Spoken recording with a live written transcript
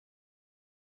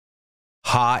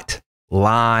hot,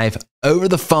 live, over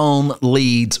the phone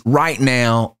leads right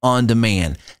now on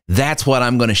demand. That's what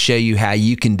I'm going to show you how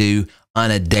you can do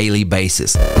on a daily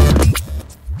basis. Let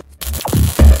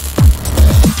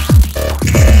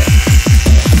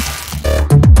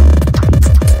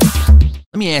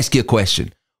me ask you a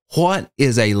question. What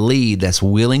is a lead that's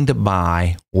willing to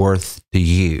buy worth to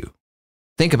you?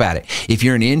 Think about it. If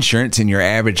you're in insurance and your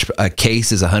average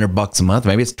case is $100 a month,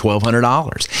 maybe it's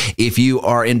 $1,200. If you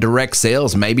are in direct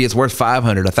sales, maybe it's worth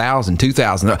 $500, $1,000,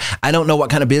 $2,000. I don't know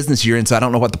what kind of business you're in, so I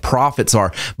don't know what the profits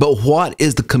are. But what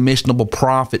is the commissionable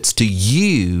profits to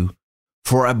you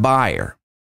for a buyer?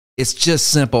 It's just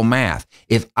simple math.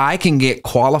 If I can get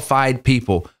qualified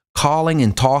people calling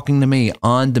and talking to me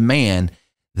on demand,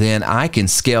 then I can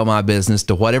scale my business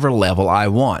to whatever level I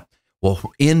want. Well,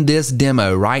 in this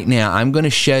demo right now, I'm going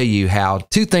to show you how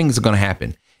two things are going to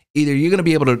happen. Either you're going to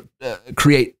be able to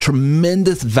create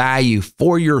tremendous value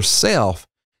for yourself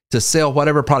to sell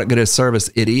whatever product, good, or service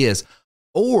it is,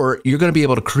 or you're going to be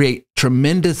able to create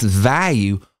tremendous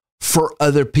value for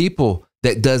other people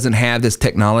that doesn't have this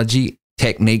technology,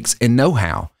 techniques, and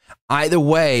know-how. Either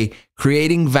way,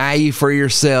 creating value for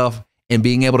yourself and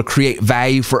being able to create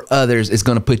value for others is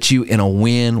going to put you in a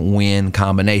win-win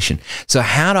combination. So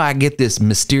how do I get this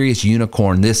mysterious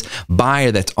unicorn, this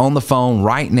buyer that's on the phone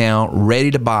right now, ready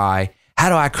to buy? How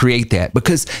do I create that?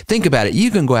 Because think about it.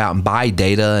 You can go out and buy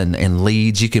data and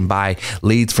leads. You can buy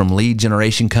leads from lead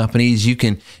generation companies. You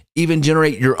can even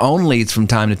generate your own leads from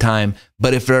time to time.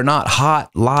 But if they're not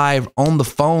hot, live, on the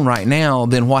phone right now,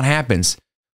 then what happens?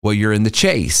 Well, you're in the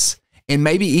chase. And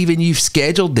maybe even you've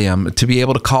scheduled them to be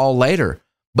able to call later.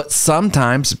 But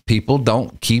sometimes people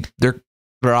don't keep their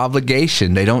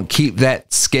obligation. They don't keep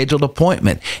that scheduled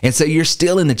appointment. And so you're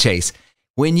still in the chase.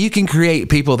 When you can create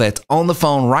people that's on the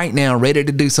phone right now, ready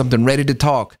to do something, ready to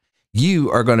talk, you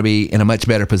are going to be in a much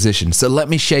better position. So let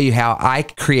me show you how I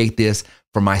create this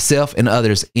for myself and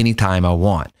others anytime I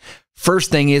want.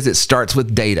 First thing is it starts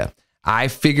with data. I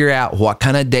figure out what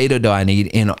kind of data do I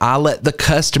need, and I let the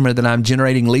customer that I'm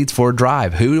generating leads for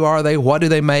drive. Who are they? What do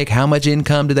they make? How much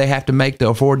income do they have to make to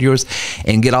afford yours?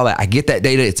 And get all that. I get that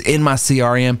data. It's in my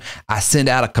CRM. I send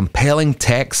out a compelling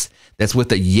text that's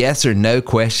with a yes or no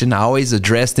question. I always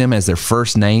address them as their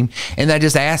first name, and I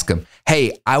just ask them,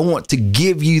 hey, I want to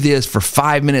give you this for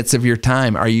 5 minutes of your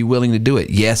time. Are you willing to do it?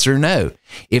 Yes or no?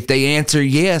 If they answer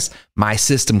yes, my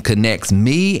system connects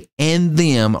me and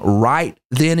them right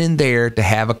then and there to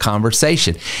have a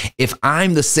conversation. If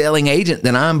I'm the selling agent,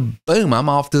 then I'm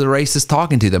off to the races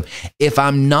talking to them. If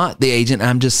I'm not the agent,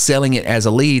 I'm just selling it as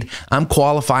a lead. I'm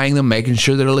qualifying them, making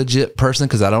sure they're a legit person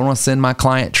because I don't want to send my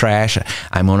client trash.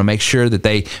 I want to make sure that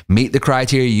they meet the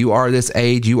criteria. You are this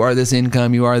age, you are this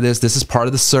income, you are this. This is part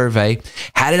of the survey.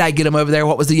 How did I get them over there?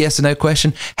 What was the yes or no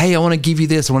question? Hey, I want to give you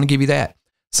this. I want to give you that.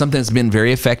 Something that's been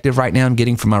very effective right now I'm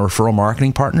getting from my referral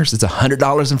marketing partners. It's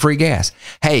 $100 in free gas.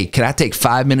 Hey, can I take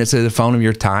 5 minutes of the phone of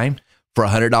your time for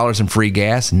 $100 in free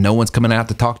gas? No one's coming out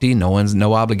to talk to you.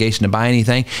 No obligation to buy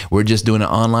anything. We're just doing an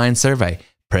online survey.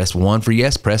 Press 1 for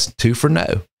yes, press 2 for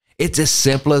no. It's as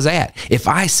simple as that. If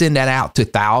I send that out to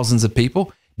thousands of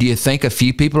people, do you think a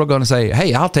few people are going to say,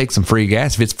 hey, I'll take some free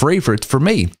gas. If it's free, it's for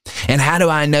me. And how do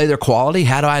I know their quality?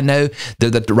 How do I know they're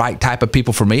the right type of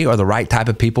people for me or the right type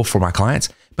of people for my clients?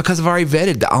 Because I've already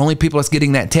vetted. The only people that's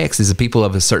getting that text is the people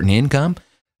of a certain income,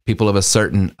 people of a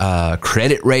certain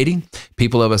credit rating,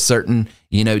 people of a certain,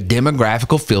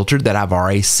 demographical filter that I've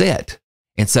already set.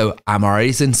 And so I'm already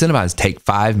incentivized. Take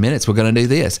 5 minutes. We're going to do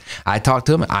this. I talk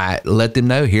to them. I let them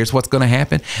know, here's what's going to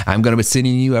happen. I'm going to be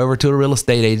sending you over to a real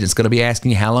estate agent. It's going to be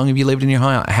asking you, how long have you lived in your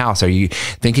house? Are you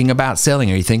thinking about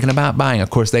selling? Are you thinking about buying? Of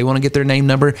course, they want to get their name,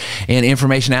 number, and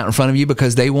information out in front of you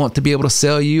because they want to be able to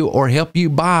sell you or help you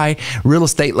buy real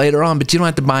estate later on. But you don't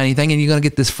have to buy anything, and you're going to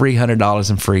get this free $100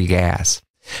 in free gas.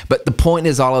 But the point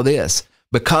is all of this.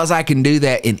 Because I can do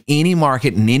that in any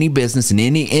market, in any business, in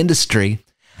any industry,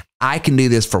 I can do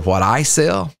this for what I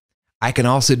sell. I can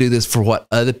also do this for what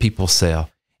other people sell.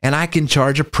 And I can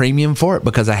charge a premium for it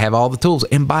because I have all the tools.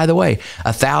 And by the way,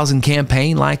 1,000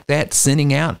 campaign like that,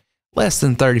 sending out less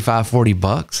than $35,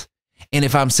 $40. And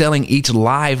if I'm selling each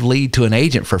live lead to an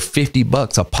agent for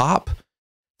 $50 a pop,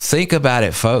 think about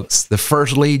it, folks. The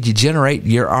first lead you generate,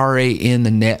 you're already in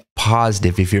the net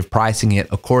positive if you're pricing it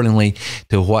accordingly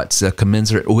to what's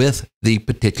commensurate with the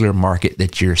particular market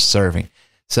that you're serving.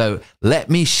 So let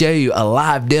me show you a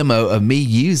live demo of me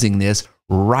using this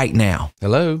right now.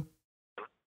 Hello?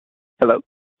 Hello?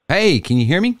 Hey, can you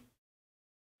hear me?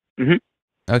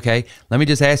 Mm-hmm. Okay, let me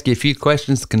just ask you a few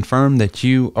questions to confirm that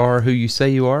you are who you say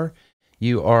you are.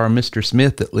 You are Mr.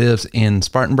 Smith that lives in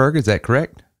Spartanburg, is that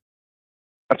correct?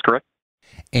 That's correct.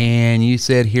 And you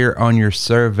said here on your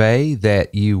survey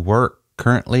that you work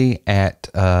currently at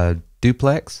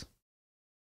Duplex.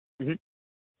 Mm-hmm.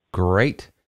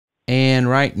 Great. And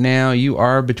right now you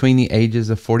are between the ages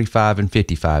of 45 and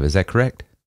 55. Is that correct?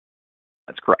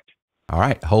 That's correct. All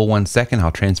right. Hold 1 second.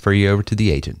 I'll transfer you over to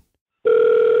the agent.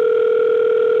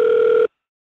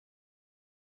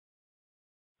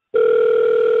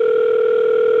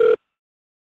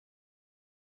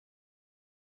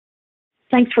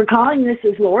 Thanks for calling. This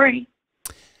is Lori.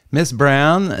 Miss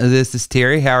Brown, this is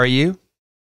Terry. How are you?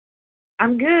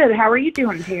 I'm good. How are you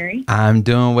doing, Terry? I'm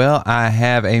doing well. I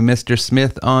have a Mr.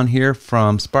 Smith on here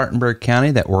from Spartanburg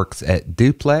County that works at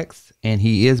Duplex, and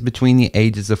he is between the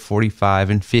ages of 45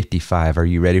 and 55. Are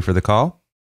you ready for the call?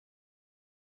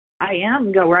 I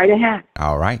am. Go right ahead.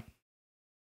 All right.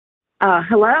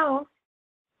 Hello.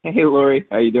 Hey, Lori.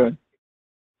 How you doing?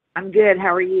 I'm good.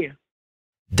 How are you?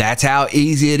 That's how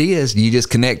easy it is. You just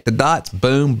connect the dots.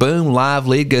 Boom, boom. Live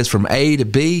lead goes from A to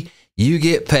B. You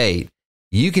get paid.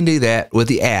 You can do that with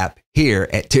the app here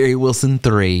at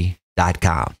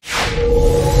terrywilson3.com.